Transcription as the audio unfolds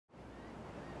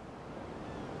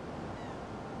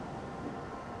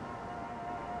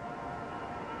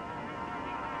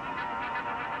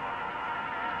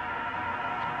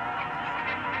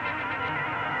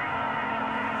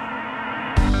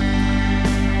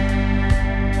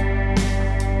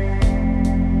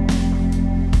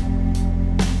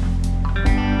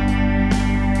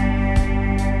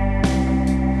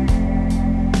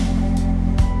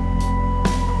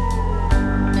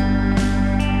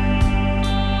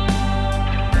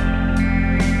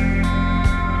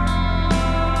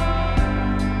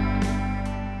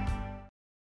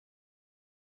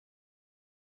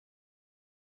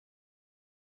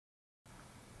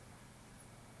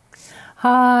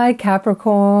Hi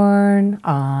Capricorn,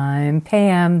 I'm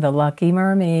Pam, the Lucky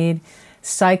Mermaid,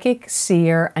 psychic,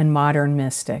 seer, and modern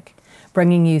mystic,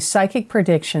 bringing you psychic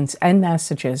predictions and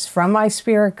messages from my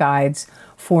spirit guides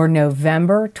for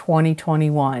November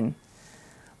 2021.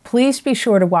 Please be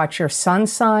sure to watch your sun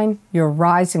sign, your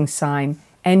rising sign,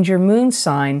 and your moon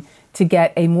sign to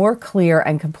get a more clear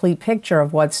and complete picture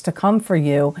of what's to come for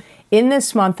you in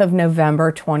this month of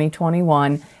November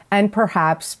 2021 and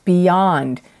perhaps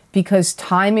beyond, because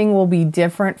timing will be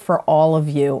different for all of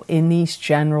you in these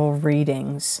general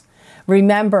readings.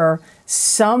 Remember,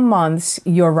 some months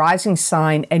your rising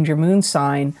sign and your moon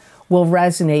sign will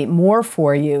resonate more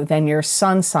for you than your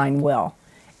sun sign will.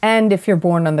 And if you're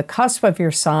born on the cusp of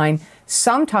your sign,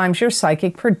 sometimes your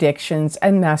psychic predictions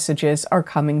and messages are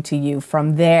coming to you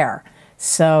from there.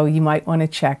 So you might want to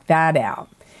check that out.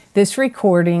 This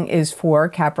recording is for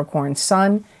Capricorn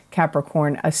Sun,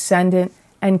 Capricorn Ascendant,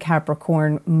 and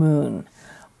Capricorn Moon.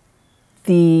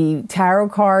 The tarot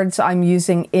cards I'm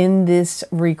using in this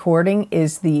recording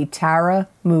is the Tarot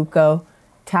Muka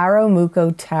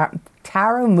Tarot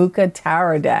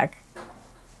deck.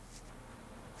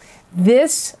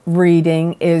 This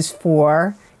reading is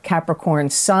for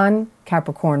Capricorn Sun,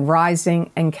 Capricorn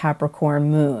Rising, and Capricorn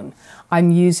Moon.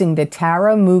 I'm using the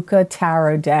Tarot Muka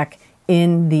Tarot deck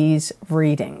in these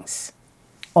readings.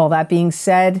 All that being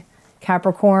said,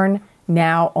 Capricorn,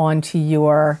 now on to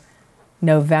your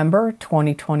November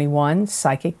 2021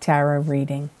 Psychic Tarot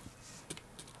reading.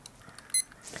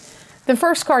 The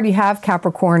first card you have,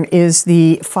 Capricorn, is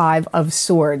the Five of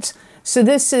Swords. So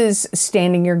this is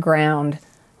standing your ground,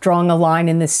 drawing a line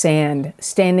in the sand,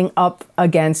 standing up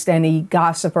against any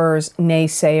gossipers,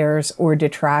 naysayers, or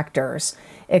detractors.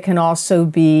 It can also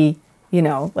be, you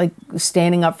know, like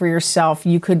standing up for yourself.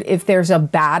 You could, if there's a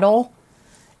battle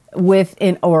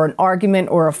or an argument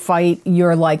or a fight,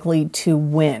 you're likely to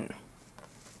win.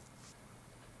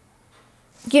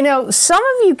 You know, some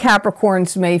of you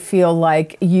Capricorns may feel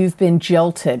like you've been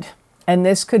jilted, and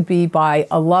this could be by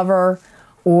a lover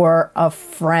or a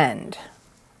friend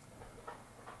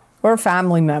or a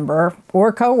family member or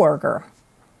a coworker.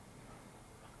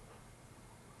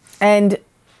 And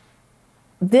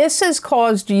this has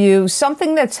caused you,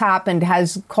 something that's happened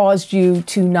has caused you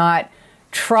to not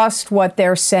trust what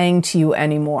they're saying to you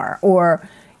anymore, or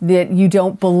that you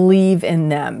don't believe in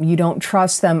them. You don't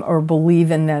trust them or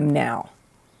believe in them now.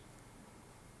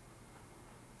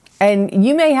 And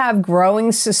you may have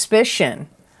growing suspicion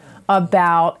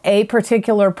about a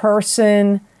particular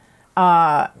person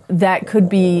that could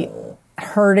be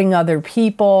hurting other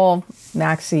people.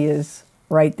 Maxie is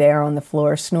right there on the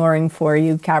floor snoring for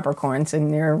you, Capricorns, in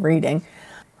their reading.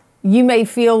 You may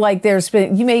feel like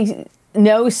you may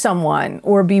know someone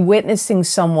or be witnessing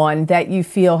someone that you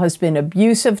feel has been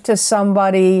abusive to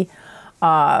somebody,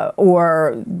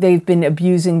 or they've been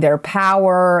abusing their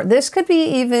power. This could be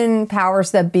even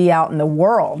powers that be out in the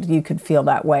world you could feel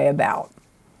that way about.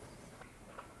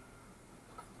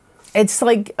 It's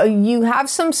like you have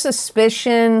some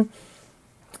suspicion.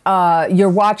 You're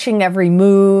watching every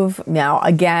move. Now,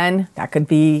 again, that could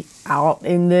be out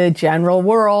in the general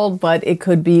world, but it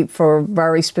could be for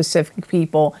very specific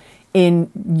people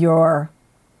in your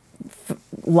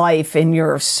life, in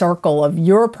your circle of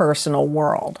your personal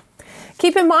world.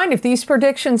 Keep in mind, if these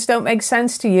predictions don't make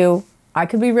sense to you, I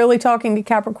could be really talking to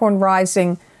Capricorn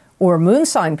rising or moon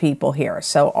sign people here.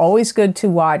 So always good to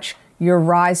watch your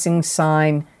rising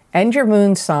sign and your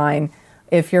moon sign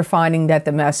if you're finding that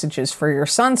the messages for your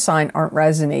sun sign aren't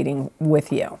resonating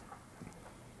with you.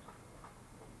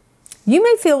 You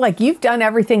may feel like you've done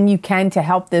everything you can to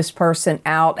help this person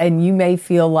out, and you may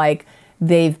feel like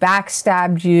they've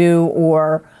backstabbed you,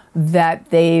 or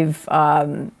that they've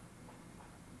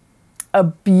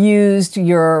abused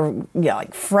your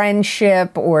like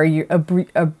friendship, or you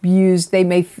abused.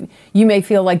 You may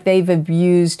feel like they've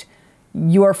abused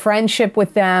your friendship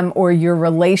with them or your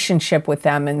relationship with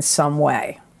them in some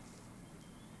way.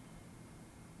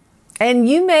 And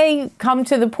you may come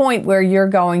to the point where you're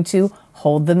going to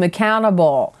hold them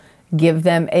accountable, give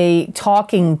them a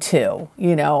talking to,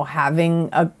 you know, having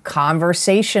a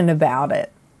conversation about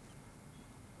it.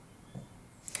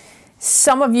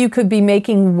 Some of you could be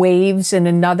making waves in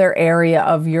another area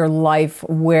of your life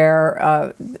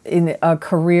where, in a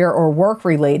career or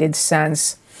work-related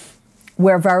sense,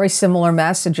 where very similar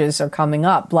messages are coming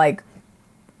up, like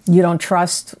you don't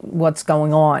trust what's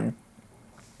going on.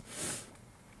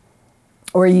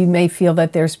 Or you may feel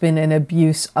that there's been an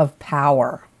abuse of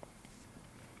power.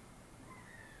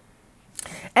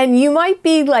 And you might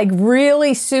be like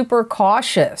really super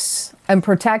cautious and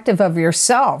protective of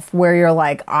yourself, where you're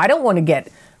like, I don't want to get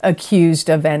accused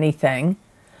of anything.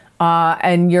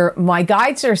 And my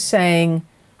guides are saying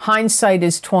hindsight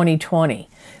is 2020.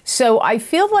 So I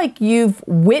feel like you've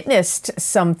witnessed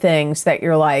some things that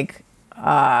you're like,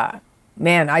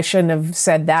 man, I shouldn't have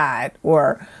said that.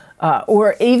 Or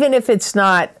even if it's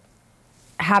not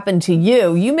happened to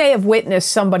you, you may have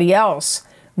witnessed somebody else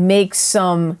make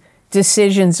some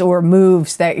decisions or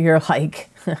moves that you're like,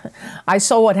 I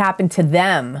saw what happened to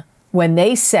them when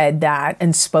they said that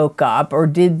and spoke up or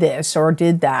did this or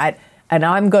did that, and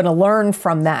I'm going to learn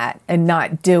from that and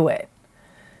not do it.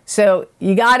 So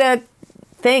you got to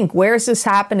think, where's this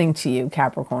happening to you,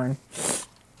 Capricorn?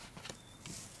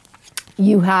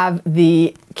 You have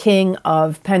the King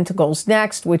of Pentacles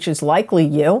next, which is likely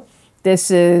you.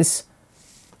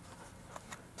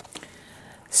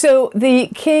 So the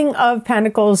King of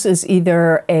Pentacles is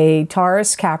either a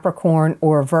Taurus, Capricorn,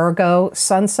 or Virgo,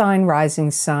 sun sign,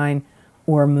 rising sign,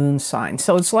 or moon sign.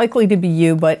 So it's likely to be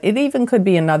you, but it even could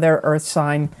be another earth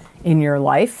sign in your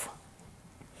life.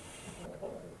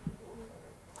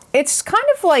 It's kind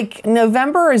of like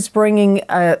November is bringing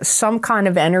some kind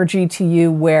of energy to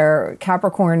you where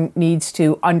Capricorn needs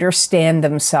to understand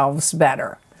themselves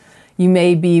better. You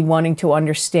may be wanting to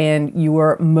understand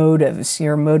your motives,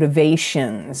 your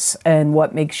motivations, and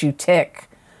what makes you tick.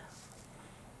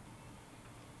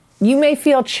 You may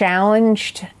feel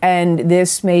challenged, and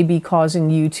this may be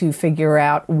causing you to figure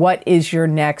out what is your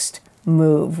next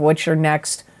move, what's your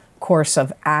next course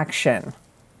of action.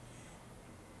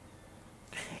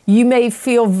 You may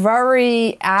feel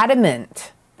very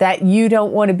adamant that you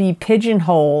don't want to be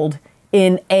pigeonholed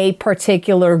in a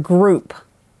particular group.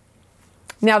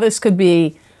 Now, this could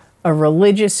be a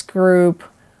religious group.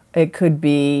 It could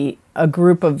be a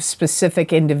group of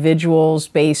specific individuals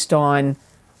based on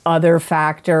other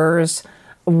factors.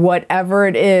 Whatever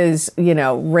it is, you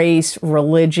know, race,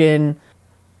 religion,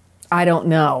 I don't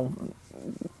know.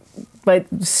 But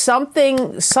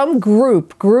some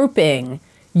grouping,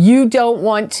 you don't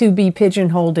want to be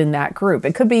pigeonholed in that group.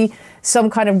 It could be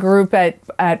some kind of group at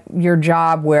your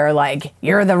job where, like,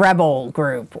 you're the rebel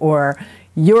group, or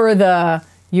you're the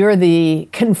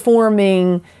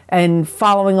conforming and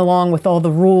following along with all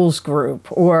the rules group,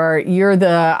 or you're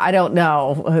the, I don't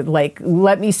know, like,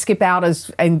 let me skip out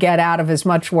and get out of as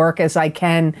much work as I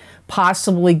can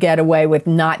possibly get away with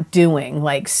not doing,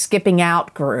 like skipping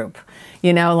out group.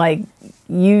 You know, like,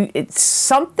 it's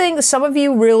something, some of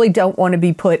you really don't want to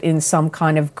be put in some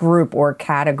kind of group or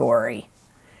category.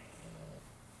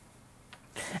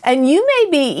 And you may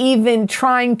be even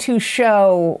trying to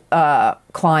show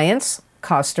clients,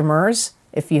 customers,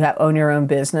 if you own your own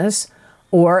business,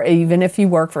 or even if you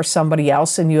work for somebody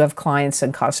else and you have clients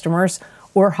and customers,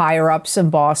 or higher ups and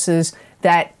bosses,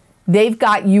 that they've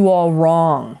got you all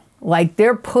wrong. Like,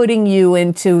 they're putting you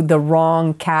into the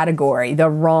wrong category, the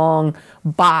wrong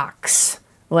box.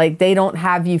 Like, they don't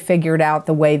have you figured out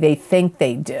the way they think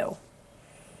they do.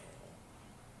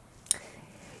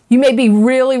 You may be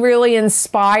really, really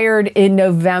inspired in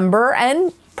November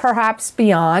and perhaps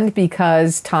beyond,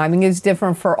 because timing is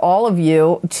different for all of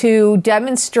you, to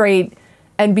demonstrate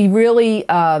and be really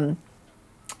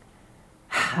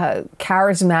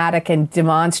charismatic and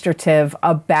demonstrative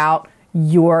about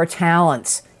your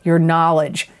talents, your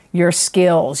knowledge, your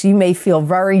skills. You may feel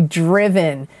very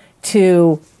driven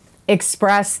to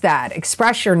express that,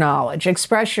 express your knowledge,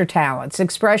 express your talents,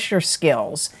 express your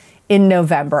skills in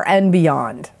November and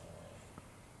beyond.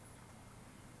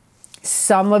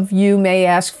 Some of you may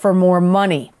ask for more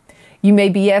money. You may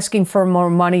be asking for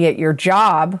more money at your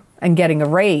job and getting a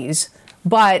raise,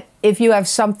 but if you have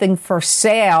something for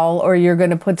sale, or you're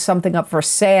going to put something up for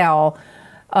sale,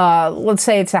 let's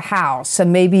say it's a house,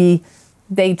 and maybe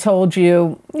they told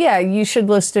you, yeah, you should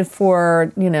list it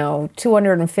for, you know,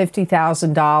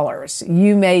 $250,000.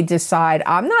 You may decide,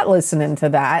 I'm not listening to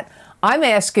that. I'm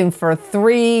asking for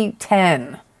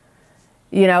 $310,000.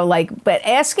 You know, like, but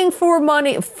asking for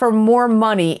more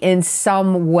money in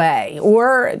some way,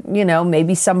 or, you know,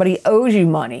 maybe somebody owes you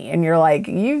money and you're like,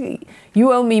 you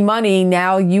owe me money.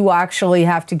 Now you actually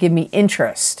have to give me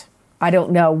interest. I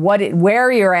don't know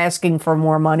where you're asking for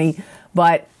more money,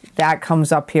 but that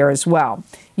comes up here as well.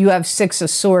 You have Six of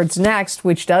Swords next,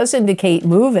 which does indicate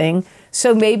moving.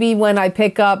 So maybe when I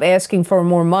pick up asking for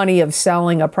more money of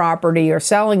selling a property or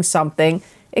selling something,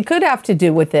 it could have to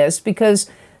do with this, because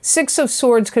Six of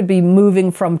Swords could be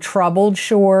moving from troubled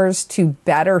shores to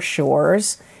better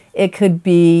shores. It could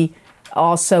be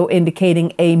also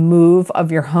indicating a move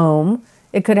of your home.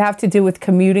 It could have to do with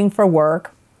commuting for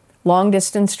work, long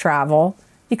distance travel.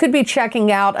 You could be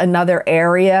checking out another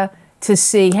area to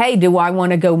see, hey, do I want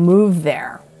to go move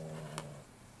there?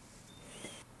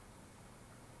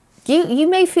 you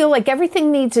may feel like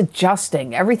everything needs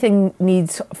adjusting, everything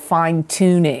needs fine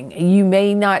tuning. You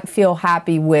may not feel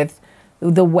happy with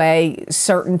the way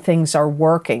certain things are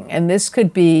working. And this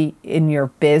could be in your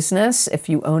business, if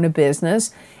you own a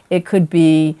business. It could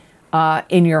be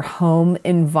in your home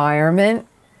environment.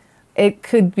 It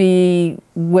could be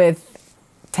with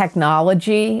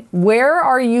technology. Where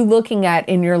are you looking at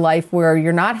in your life where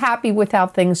you're not happy with how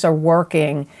things are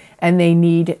working and they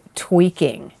need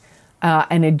tweaking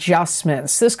and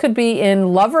adjustments? This could be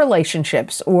in love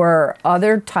relationships or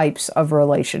other types of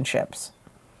relationships.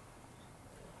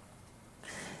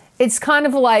 It's kind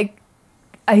of like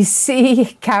I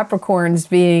see Capricorns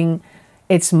being,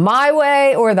 it's my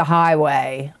way or the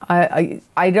highway.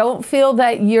 I don't feel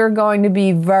that you're going to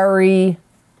be very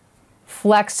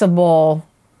flexible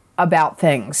about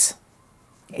things.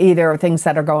 Either things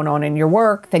that are going on in your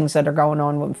work, things that are going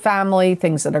on with family,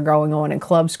 things that are going on in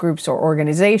clubs, groups, or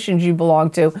organizations you belong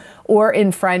to, or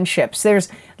in friendships. There's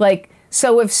like,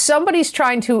 so if somebody's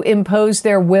trying to impose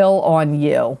their will on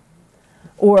you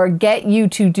or get you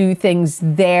to do things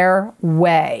their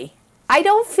way, I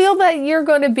don't feel that you're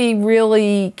going to be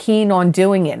really keen on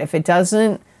doing it. If it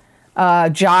doesn't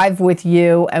jive with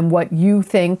you and what you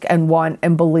think and want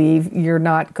and believe, you're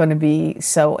not going to be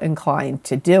so inclined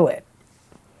to do it.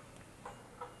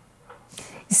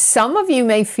 Some of you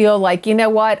may feel like, you know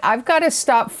what, I've got to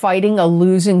stop fighting a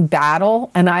losing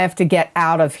battle and I have to get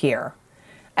out of here.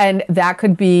 And that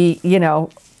could be, you know,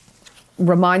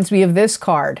 reminds me of this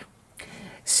card.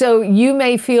 So you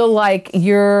may feel like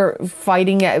you're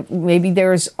fighting, maybe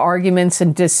there's arguments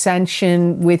and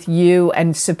dissension with you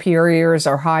and superiors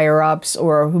or higher ups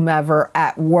or whomever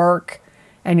at work.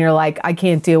 And you're like, I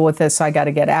can't deal with this. I got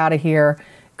to get out of here.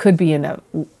 Could be in a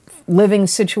living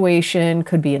situation,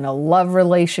 could be in a love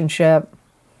relationship.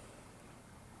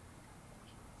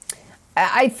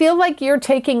 I feel like you're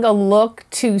taking a look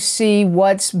to see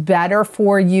what's better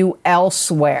for you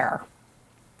elsewhere.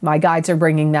 My guides are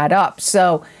bringing that up.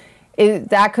 So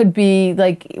that could be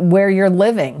like where you're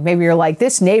living. Maybe you're like,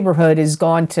 this neighborhood has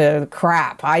gone to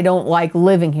crap. I don't like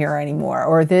living here anymore.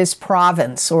 Or this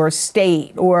province or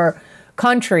state or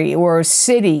country or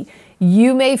city.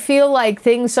 You may feel like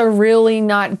things are really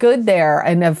not good there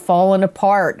and have fallen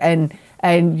apart. And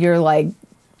you're like,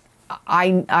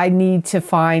 I need to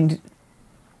find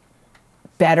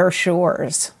better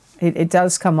shores. It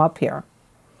does come up here.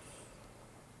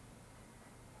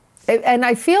 And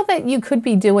I feel that you could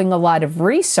be doing a lot of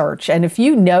research. And if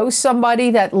you know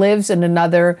somebody that lives in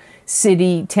another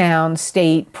city, town,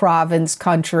 state, province,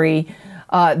 country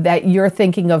that you're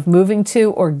thinking of moving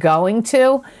to or going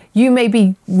to, you may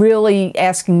be really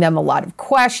asking them a lot of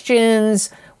questions.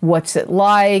 What's it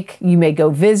like? You may go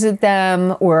visit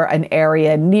them or an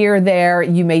area near there.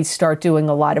 You may start doing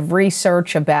a lot of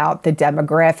research about the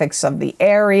demographics of the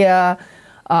area,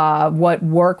 what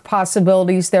work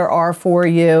possibilities there are for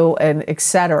you, and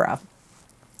etc.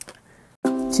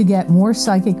 To get more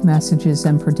psychic messages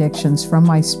and predictions from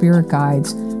my spirit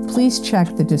guides, please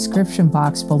check the description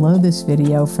box below this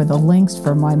video for the links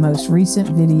for my most recent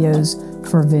videos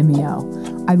for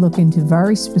Vimeo. I look into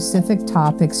very specific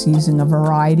topics using a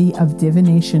variety of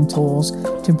divination tools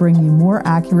to bring you more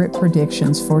accurate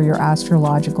predictions for your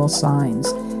astrological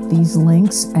signs. These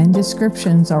links and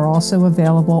descriptions are also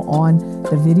available on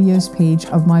the videos page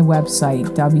of my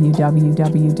website,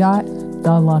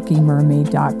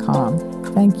 www.theluckymermaid.com.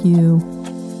 Thank you.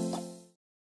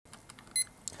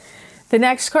 The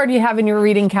next card you have in your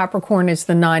reading, Capricorn, is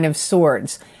the Nine of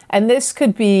Swords. And this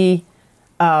could be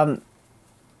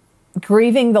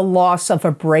grieving the loss of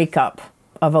a breakup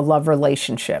of a love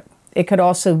relationship. It could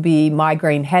also be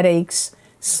migraine headaches,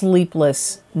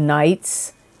 sleepless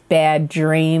nights, bad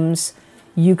dreams.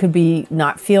 You could be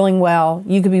not feeling well.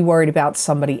 You could be worried about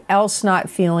somebody else not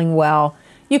feeling well.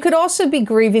 You could also be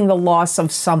grieving the loss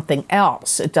of something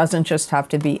else. It doesn't just have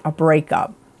to be a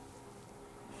breakup.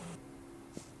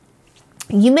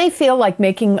 You may feel like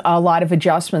making a lot of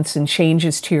adjustments and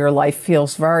changes to your life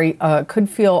feels very, could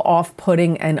feel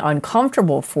off-putting and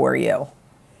uncomfortable for you.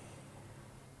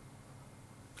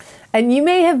 And you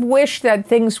may have wished that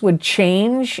things would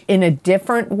change in a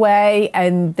different way,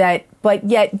 and that, but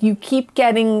yet you keep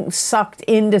getting sucked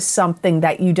into something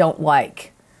that you don't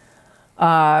like.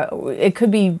 It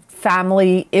could be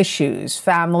family issues,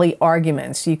 family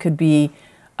arguments. You could be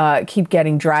keep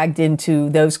getting dragged into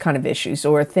those kind of issues,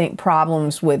 or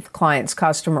problems with clients,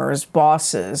 customers,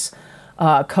 bosses,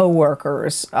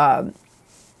 co-workers. I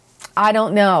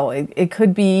don't know. It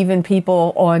could be even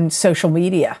people on social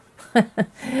media.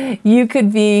 You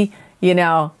could be You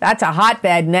know, that's a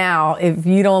hotbed now. If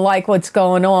you don't like what's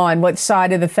going on, what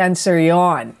side of the fence are you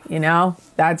on? You know,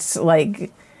 that's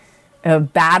like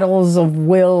battles of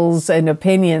wills and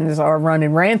opinions are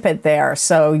running rampant there.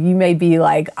 So you may be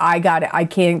like, I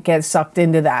can't get sucked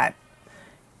into that.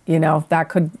 You know, that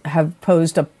could have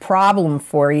posed a problem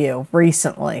for you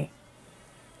recently.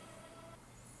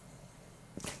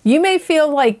 You may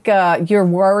feel like you're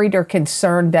worried or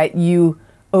concerned that you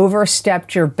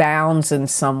overstepped your bounds in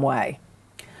some way.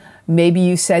 Maybe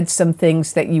you said some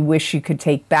things that you wish you could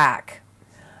take back.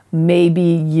 Maybe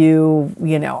you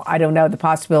know, I don't know, the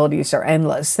possibilities are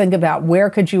endless. Think about, where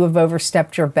could you have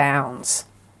overstepped your bounds?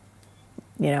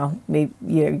 You know, maybe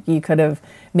you could have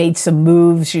made some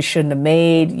moves you shouldn't have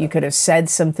made. You could have said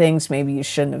some things maybe you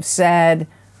shouldn't have said.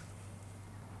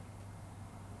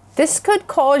 This could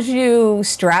cause you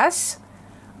stress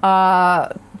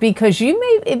because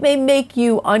it may make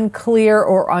you unclear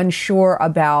or unsure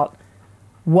about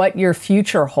what your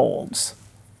future holds.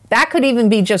 That could even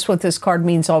be just what this card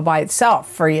means all by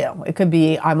itself for you. It could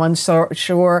be, I'm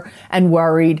unsure and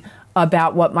worried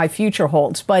about what my future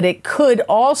holds. But it could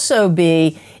also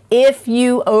be, if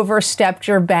you overstepped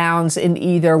your bounds in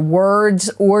either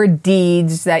words or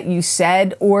deeds that you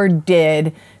said or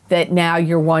did, that now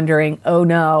you're wondering, oh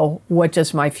no, what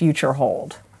does my future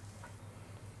hold?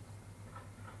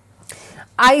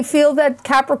 I feel that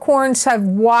Capricorns have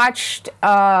watched,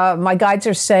 my guides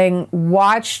are saying,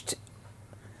 watched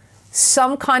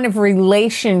some kind of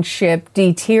relationship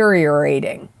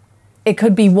deteriorating. It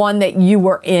could be one that you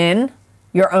were in,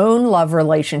 your own love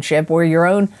relationship, or your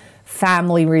own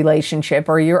family relationship,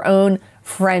 or your own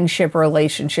friendship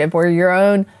relationship, or your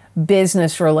own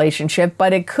business relationship.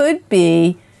 But it could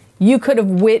be, you could have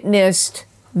witnessed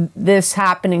this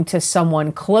happening to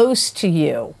someone close to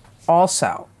you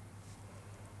also.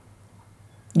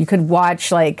 You could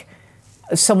watch, like,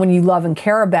 someone you love and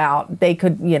care about. They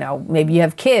could, you know, maybe you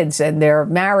have kids and their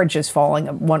marriage is falling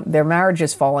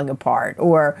apart,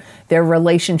 or their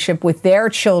relationship with their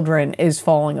children is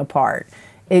falling apart.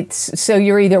 So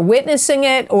you're either witnessing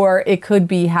it, or it could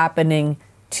be happening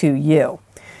to you.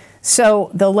 So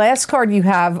the last card you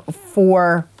have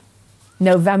for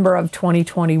November of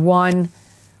 2021,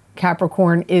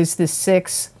 Capricorn, is the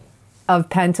Six of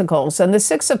Pentacles. And the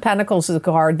Six of Pentacles is a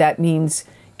card that means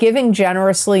giving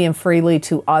generously and freely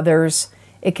to others.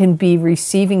 It can be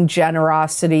receiving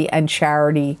generosity and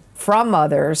charity from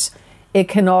others. It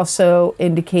can also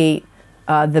indicate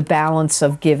the balance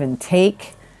of give and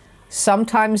take.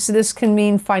 Sometimes this can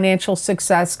mean financial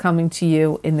success coming to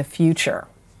you in the future.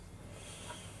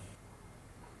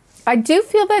 I do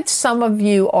feel that some of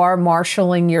you are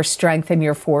marshaling your strength and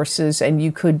your forces, and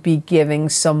you could be giving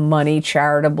some money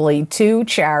charitably to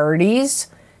charities,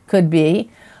 could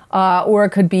be. Or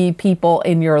it could be people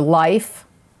in your life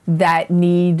that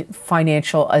need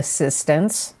financial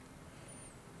assistance.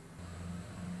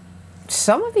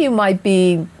 Some of you might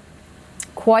be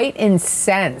quite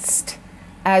incensed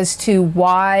as to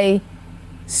why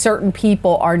certain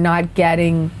people are not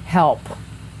getting help.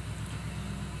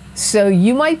 So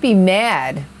you might be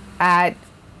mad at,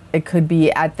 it could be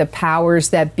at the powers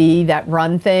that be that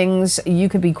run things. You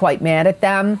could be quite mad at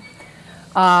them.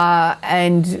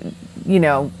 And, you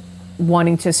know,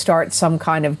 wanting to start some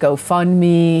kind of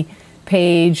GoFundMe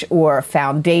page or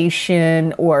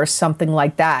foundation or something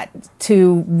like that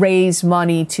to raise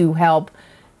money to help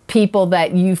people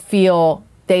that you feel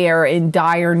they are in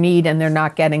dire need and they're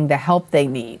not getting the help they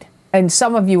need. And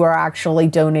some of you are actually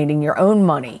donating your own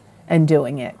money and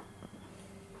doing it.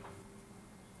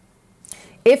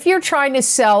 If you're trying to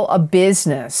sell a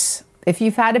business, if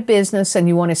you've had a business and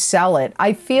you want to sell it,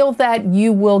 I feel that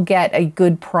you will get a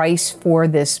good price for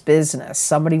this business.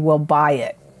 Somebody will buy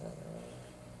it.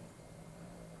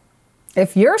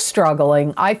 If you're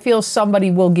struggling, I feel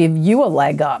somebody will give you a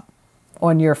leg up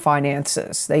on your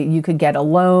finances. You could get a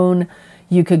loan.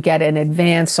 You could get an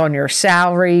advance on your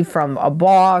salary from a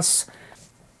boss.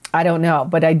 I don't know,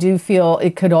 but I do feel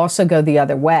it could also go the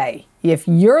other way. If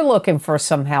you're looking for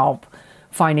some help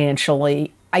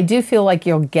financially, I do feel like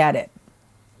you'll get it.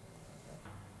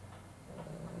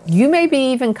 You may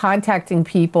be even contacting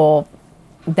people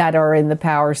that are in the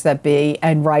powers that be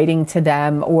and writing to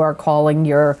them, or calling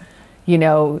your, you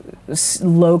know,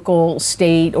 local,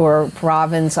 state, or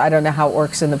province. I don't know how it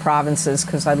works in the provinces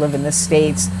because I live in the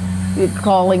states.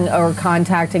 Calling or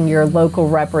contacting your local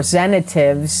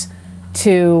representatives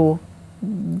to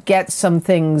get some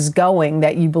things going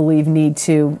that you believe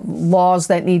laws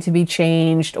that need to be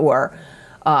changed, or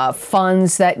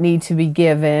funds that need to be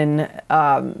given.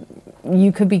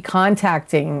 You could be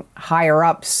contacting higher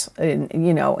ups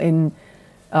in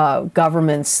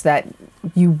governments that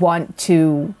you want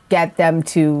to get them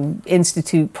to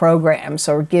institute programs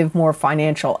or give more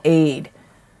financial aid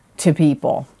to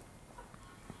people.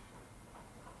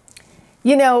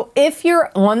 You know, if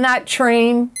you're on that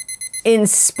train in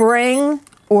spring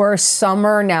or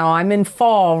summer, now I'm in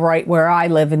fall right where I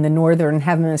live in the Northern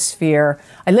Hemisphere.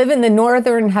 I live in the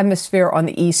Northern Hemisphere on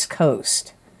the East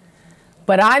Coast.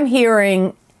 But I'm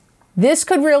hearing this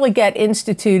could really get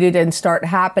instituted and start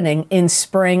happening in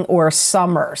spring or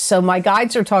summer. So my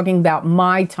guides are talking about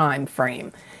my time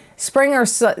frame. Spring or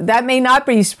that may not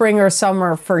be spring or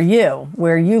summer for you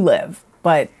where you live,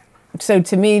 but so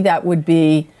to me that would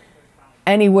be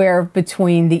anywhere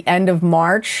between the end of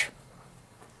March,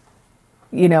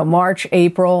 you know, March,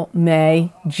 April,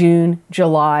 May, June,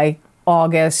 July,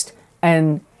 August,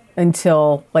 and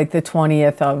until like the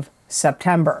 20th of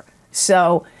September.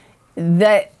 So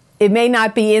that it may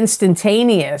not be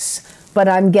instantaneous, but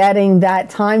I'm getting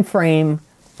that time frame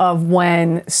of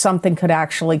when something could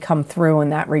actually come through in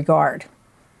that regard.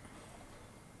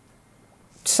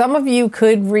 Some of you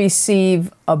could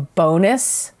receive a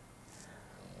bonus,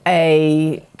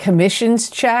 a commissions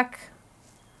check,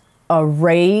 a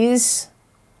raise.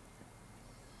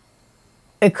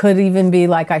 It could even be,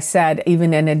 like I said,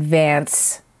 even an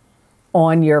advance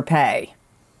on your pay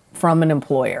from an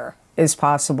employer is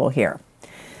possible here.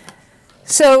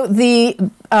 So the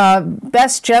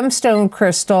best gemstone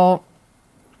crystal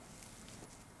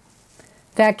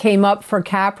that came up for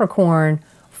Capricorn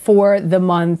for the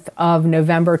month of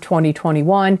November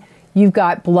 2021, you've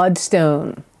got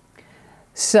bloodstone.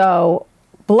 So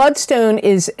bloodstone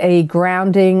is a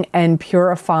grounding and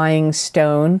purifying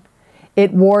stone.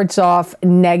 It wards off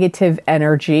negative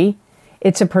energy.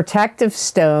 It's a protective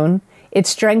stone. It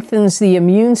strengthens the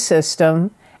immune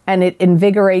system, and it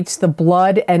invigorates the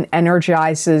blood and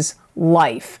energizes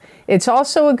life. It's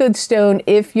also a good stone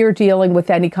if you're dealing with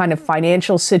any kind of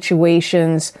financial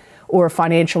situations or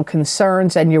financial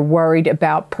concerns and you're worried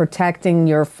about protecting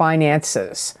your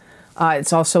finances.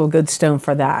 It's also a good stone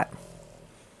for that.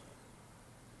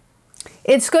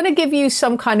 It's going to give you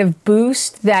some kind of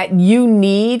boost that you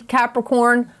need,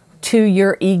 Capricorn, to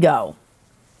your ego.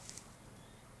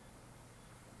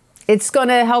 It's going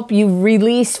to help you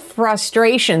release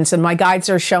frustrations. And my guides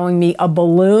are showing me a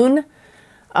balloon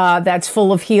that's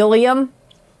full of helium.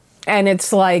 And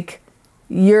it's like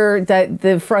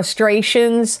the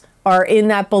frustrations are in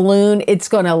that balloon. It's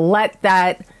going to let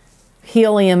that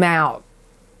helium out.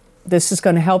 This is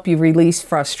going to help you release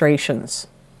frustrations.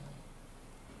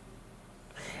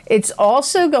 It's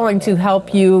also going to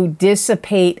help you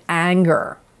dissipate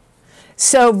anger.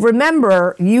 So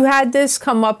remember, you had this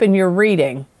come up in your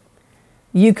reading.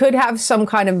 You could have some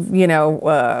kind of, you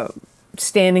know,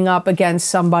 standing up against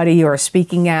somebody or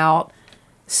speaking out.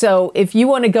 So if you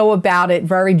want to go about it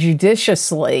very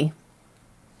judiciously,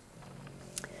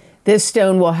 this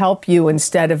stone will help you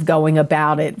instead of going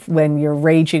about it when you're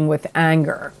raging with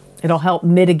anger. It'll help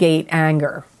mitigate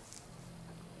anger.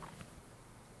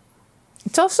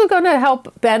 It's also going to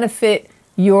help benefit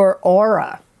your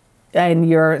aura and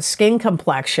your skin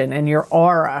complexion and your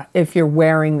aura if you're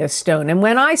wearing this stone. And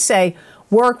when I say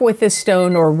work with this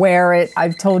stone or wear it,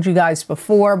 I've told you guys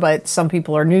before, but some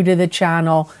people are new to the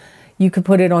channel. You could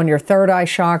put it on your third eye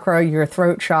chakra, your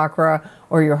throat chakra,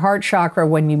 or your heart chakra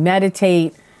when you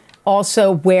meditate.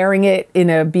 Also, wearing it in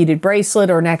a beaded bracelet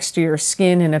or next to your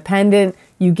skin in a pendant,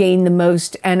 you gain the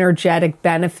most energetic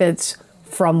benefits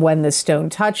from when the stone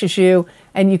touches you,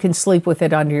 and you can sleep with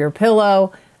it under your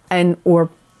pillow or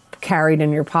carried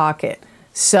in your pocket.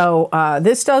 So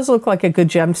this does look like a good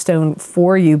gemstone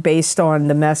for you based on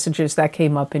the messages that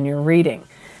came up in your reading.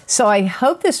 So I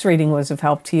hope this reading was of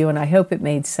help to you, and I hope it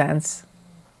made sense.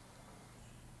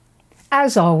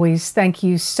 As always, thank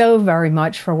you so very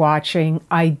much for watching.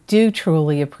 I do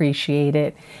truly appreciate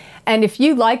it. And if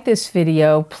you like this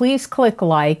video, please click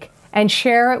like and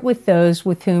share it with those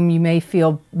with whom you may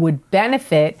feel would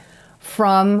benefit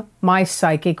from my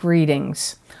psychic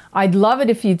readings. I'd love it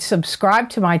if you'd subscribe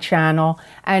to my channel,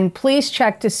 and please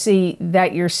check to see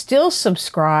that you're still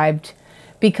subscribed,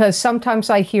 because sometimes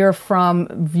I hear from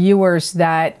viewers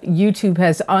that YouTube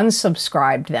has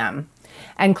unsubscribed them.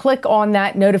 And click on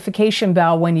that notification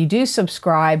bell when you do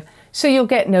subscribe so you'll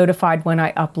get notified when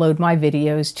I upload my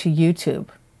videos to YouTube.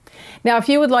 Now, if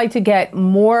you would like to get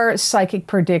more psychic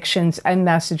predictions and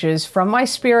messages from my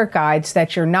spirit guides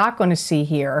that you're not going to see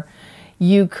here,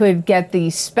 you could get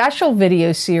the special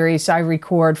video series I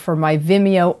record for my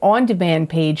Vimeo on-demand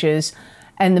pages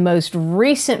and the most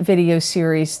recent video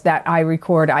series that I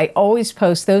record. I always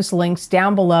post those links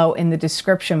down below in the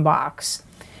description box.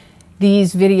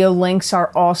 These video links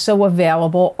are also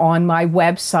available on my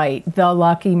website,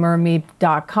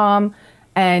 theluckymermaid.com,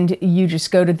 and you just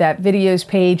go to that videos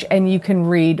page and you can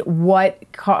read what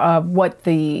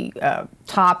the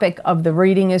topic of the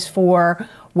reading is for,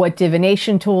 what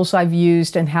divination tools I've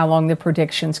used, and how long the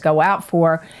predictions go out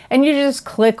for. And you just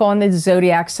click on the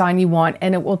zodiac sign you want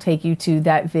and it will take you to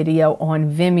that video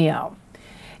on Vimeo.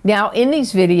 Now, in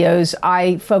these videos,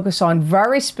 I focus on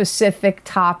very specific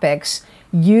topics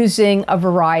using a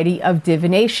variety of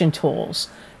divination tools.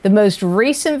 The most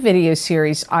recent video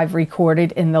series I've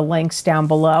recorded, in the links down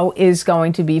below, is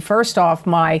going to be, first off,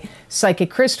 my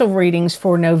psychic crystal readings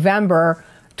for November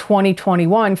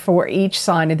 2021 for each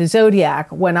sign of the zodiac.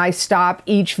 When I stop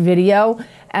each video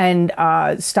and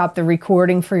stop the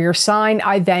recording for your sign,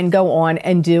 I then go on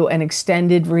and do an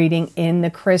extended reading in the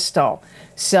crystal.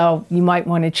 So you might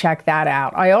want to check that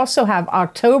out. I also have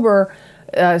October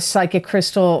psychic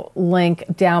crystal link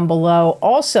down below,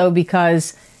 also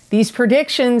because these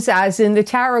predictions, as in the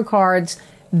tarot cards,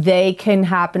 they can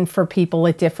happen for people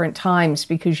at different times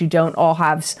because you don't all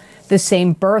have the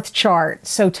same birth chart.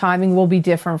 So timing will be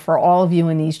different for all of you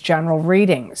in these general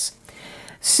readings.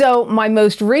 So my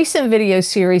most recent video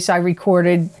series I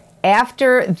recorded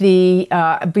after the,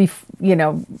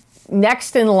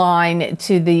 next in line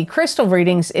to the crystal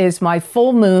readings is my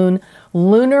full moon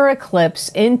lunar eclipse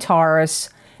in Taurus,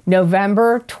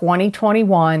 November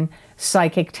 2021,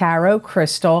 psychic tarot,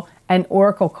 crystal, and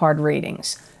oracle card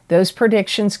readings. Those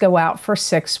predictions go out for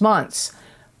 6 months.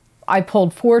 I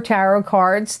pulled 4 tarot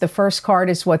cards. The first card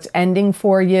is what's ending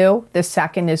for you. The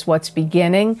second is what's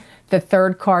beginning. The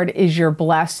third card is your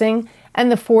blessing.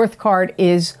 And the fourth card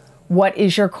is what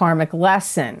is your karmic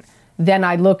lesson. Then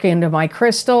I look into my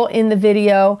crystal in the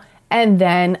video, and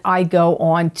then I go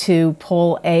on to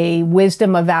pull a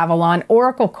Wisdom of Avalon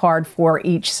oracle card for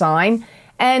each sign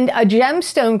and a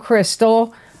gemstone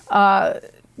crystal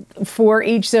for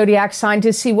each zodiac sign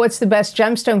to see what's the best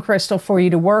gemstone crystal for you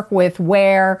to work with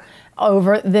where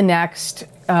over the next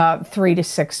 3 to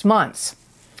 6 months.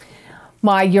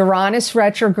 My Uranus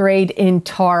retrograde in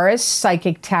Taurus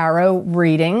psychic tarot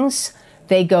readings,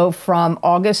 they go from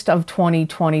August of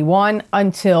 2021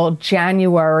 until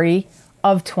January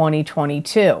of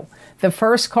 2022. The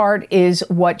first card is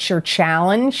what's your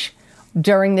challenge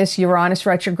during this Uranus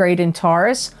retrograde in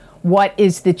Taurus? What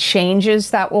is the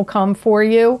changes that will come for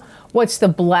you? What's the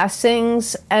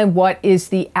blessings and what is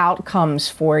the outcomes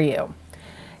for you?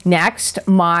 Next,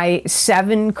 my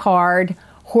 7-card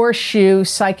Horseshoe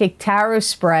psychic tarot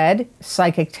spread,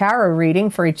 psychic tarot reading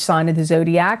for each sign of the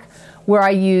zodiac, where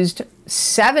I used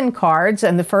 7 cards,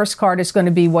 and the first card is going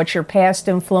to be what's your past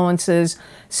influences.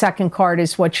 Second card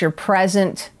is what's your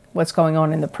present, what's going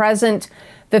on in the present.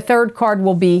 The third card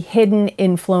will be hidden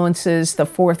influences. The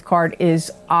fourth card is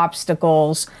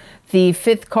obstacles. The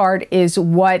fifth card is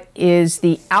what is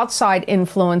the outside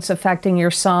influence affecting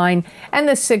your sign. And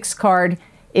the sixth card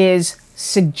is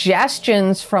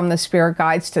suggestions from the spirit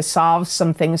guides to solve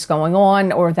some things going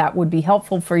on or that would be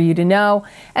helpful for you to know.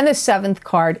 And the seventh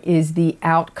card is the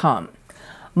outcome.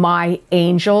 My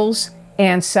angels,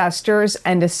 ancestors,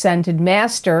 and ascended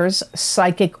masters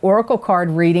psychic oracle card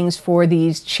readings for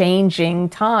these changing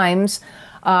times.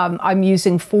 I'm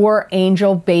using 4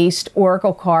 angel-based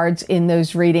oracle cards in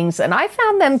those readings, and I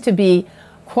found them to be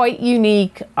quite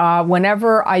unique.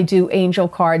 Whenever I do angel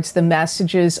cards, the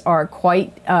messages are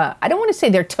quite, I don't want to say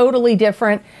they're totally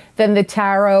different than the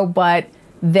tarot, but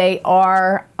they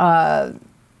are, I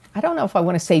don't know if I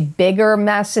want to say bigger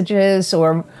messages,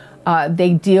 or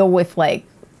they deal with like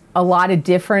a lot of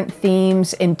different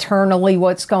themes internally,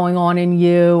 what's going on in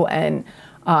you, and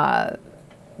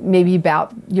maybe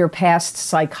about your past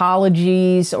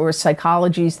psychologies or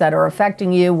psychologies that are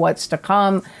affecting you, what's to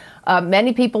come.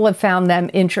 Many people have found them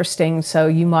interesting, so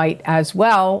you might as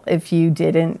well, if you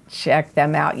didn't check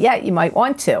them out yet, you might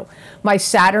want to. My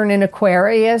Saturn in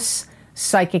Aquarius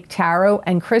psychic tarot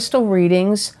and crystal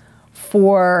readings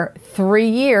for 3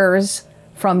 years,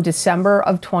 from December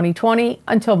of 2020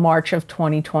 until March of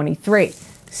 2023.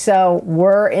 So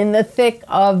we're in the thick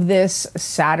of this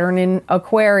Saturn in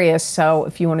Aquarius. So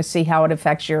if you want to see how it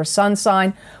affects your sun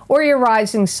sign or your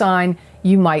rising sign,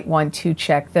 you might want to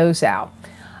check those out.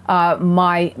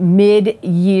 My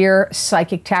mid-year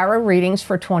psychic tarot readings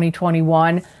for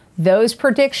 2021, those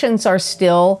predictions are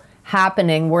still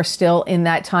happening. We're still in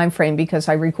that time frame because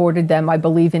I recorded them, I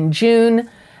believe, in June,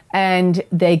 and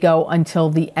they go until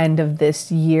the end of this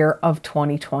year of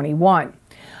 2021.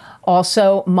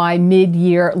 Also, my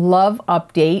mid-year love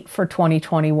update for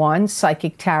 2021,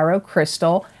 psychic tarot,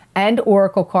 crystal, and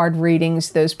oracle card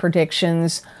readings, those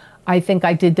predictions, I think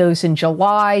I did those in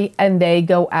July, and they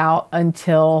go out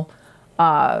until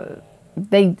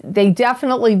they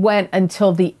definitely went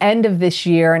until the end of this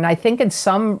year, and I think in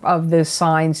some of the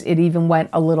signs it even went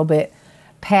a little bit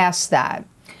past that.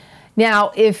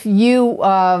 Now, if you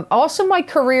also my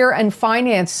career and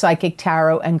finance psychic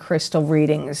tarot and crystal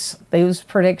readings, those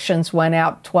predictions went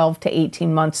out 12 to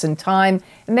 18 months in time,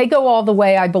 and they go all the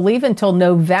way, I believe, until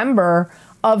November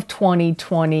of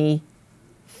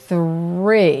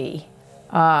 2023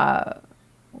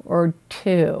 or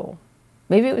 2.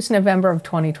 Maybe it was November of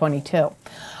 2022.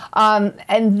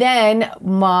 And then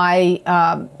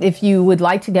if you would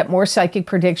like to get more psychic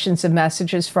predictions and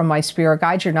messages from my spirit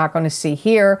guides you're not going to see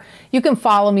here, you can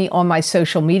follow me on my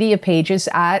social media pages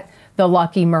at The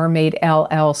Lucky Mermaid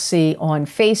LLC on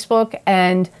Facebook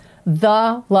and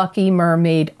The Lucky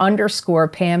Mermaid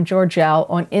 _ Pam Georgel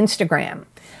on Instagram.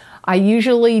 I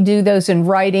usually do those in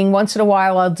writing. Once in a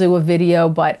while I'll do a video,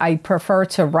 but I prefer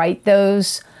to write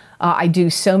those. I do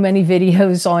so many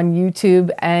videos on YouTube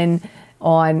and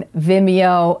on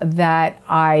Vimeo that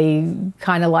I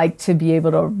kind of like to be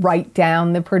able to write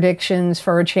down the predictions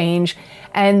for a change.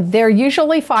 And they're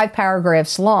usually 5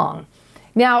 paragraphs long.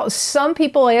 Now, some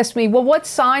people ask me, well, what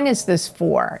sign is this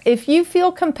for? If you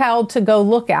feel compelled to go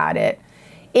look at it,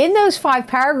 in those 5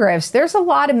 paragraphs, there's a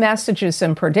lot of messages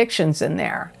and predictions in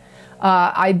there.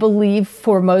 I believe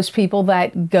for most people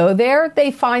that go there, they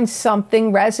find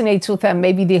something resonates with them,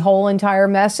 maybe the whole entire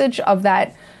message of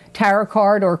that tarot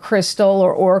card or crystal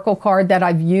or oracle card that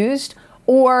I've used,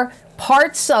 or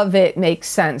parts of it make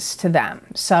sense to them.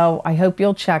 So I hope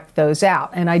you'll check those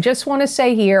out. And I just want to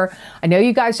say here, I know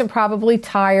you guys are probably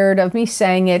tired of me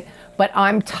saying it, but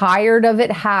I'm tired of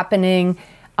it happening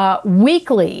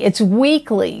weekly. It's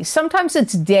weekly. Sometimes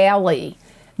it's daily.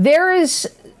 There is,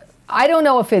 I don't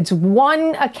know if it's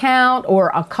one account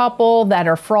or a couple that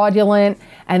are fraudulent,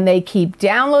 and they keep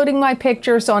downloading my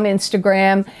pictures on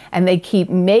Instagram, and they keep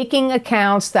making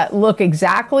accounts that look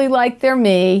exactly like they're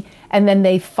me, and then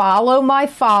they follow my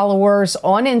followers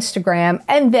on Instagram,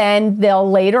 and then they'll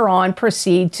later on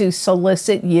proceed to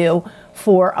solicit you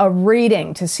for a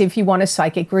reading to see if you want a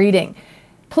psychic reading.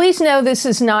 Please know this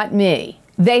is not me.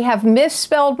 They have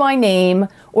misspelled my name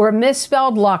or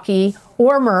misspelled Lucky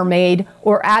or Mermaid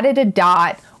or added a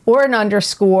dot or an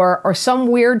underscore or some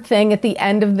weird thing at the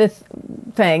end of the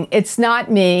thing. It's not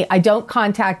me. I don't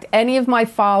contact any of my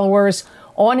followers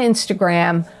on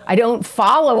Instagram. I don't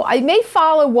follow. I may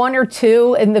follow 1 or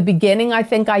 2 in the beginning, I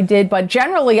think I did, but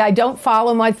generally I don't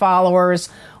follow my followers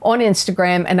on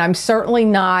Instagram, and I'm certainly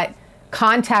not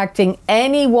contacting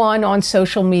anyone on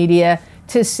social media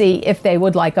to see if they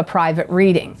would like a private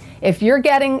reading. If you're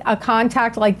getting a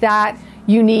contact like that,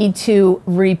 you need to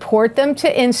report them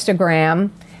to Instagram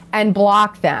and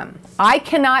block them. I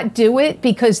cannot do it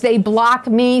because they block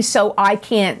me, so I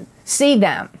can't see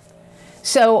them.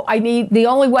 So the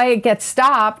only way it gets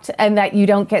stopped and that you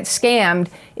don't get scammed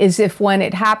is if when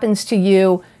it happens to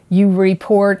you, you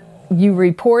report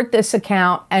this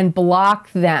account and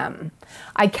block them.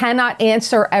 I cannot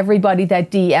answer everybody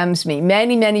that DMs me.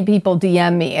 Many, many people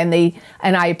DM me,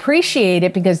 and I appreciate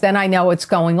it because then I know what's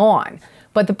going on.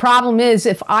 But the problem is,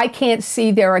 if I can't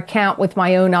see their account with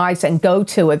my own eyes and go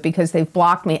to it because they've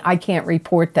blocked me, I can't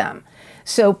report them.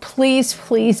 So please,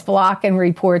 please block and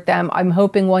report them. I'm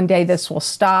hoping one day this will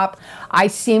stop. I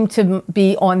seem to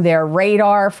be on their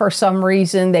radar for some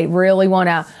reason. They really want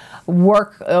to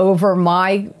work over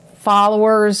my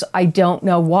followers. I don't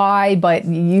know why, but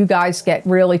you guys get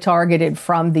really targeted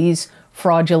from these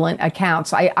fraudulent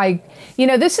accounts. You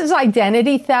know, this is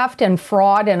identity theft and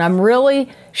fraud, and I'm really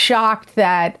shocked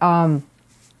that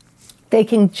they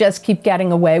can just keep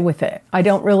getting away with it. I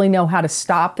don't really know how to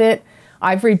stop it.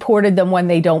 I've reported them when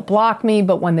they don't block me,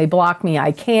 but when they block me,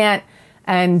 I can't.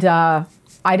 And I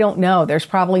don't know. There's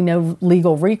probably no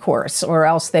legal recourse, or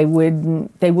else they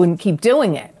wouldn't keep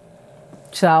doing it.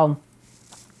 So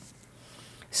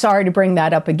sorry to bring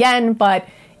that up again, but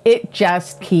it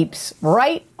just keeps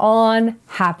right on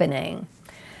happening.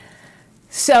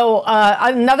 So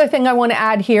another thing I want to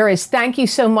add here is thank you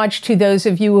so much to those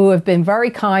of you who have been very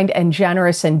kind and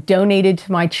generous and donated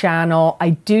to my channel.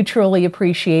 I do truly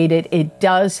appreciate it. It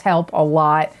does help a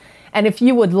lot. And if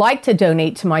you would like to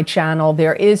donate to my channel,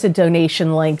 there is a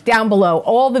donation link down below.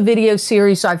 All the video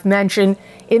series I've mentioned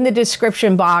in the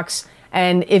description box.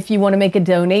 And if you want to make a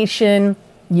donation,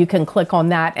 you can click on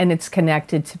that, and it's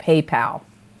connected to PayPal.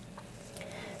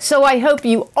 So I hope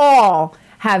you all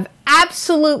have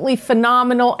absolutely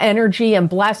phenomenal energy and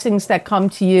blessings that come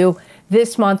to you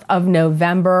this month of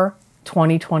November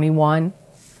 2021.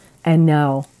 And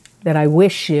know that I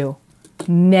wish you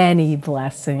many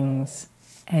blessings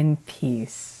and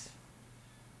peace.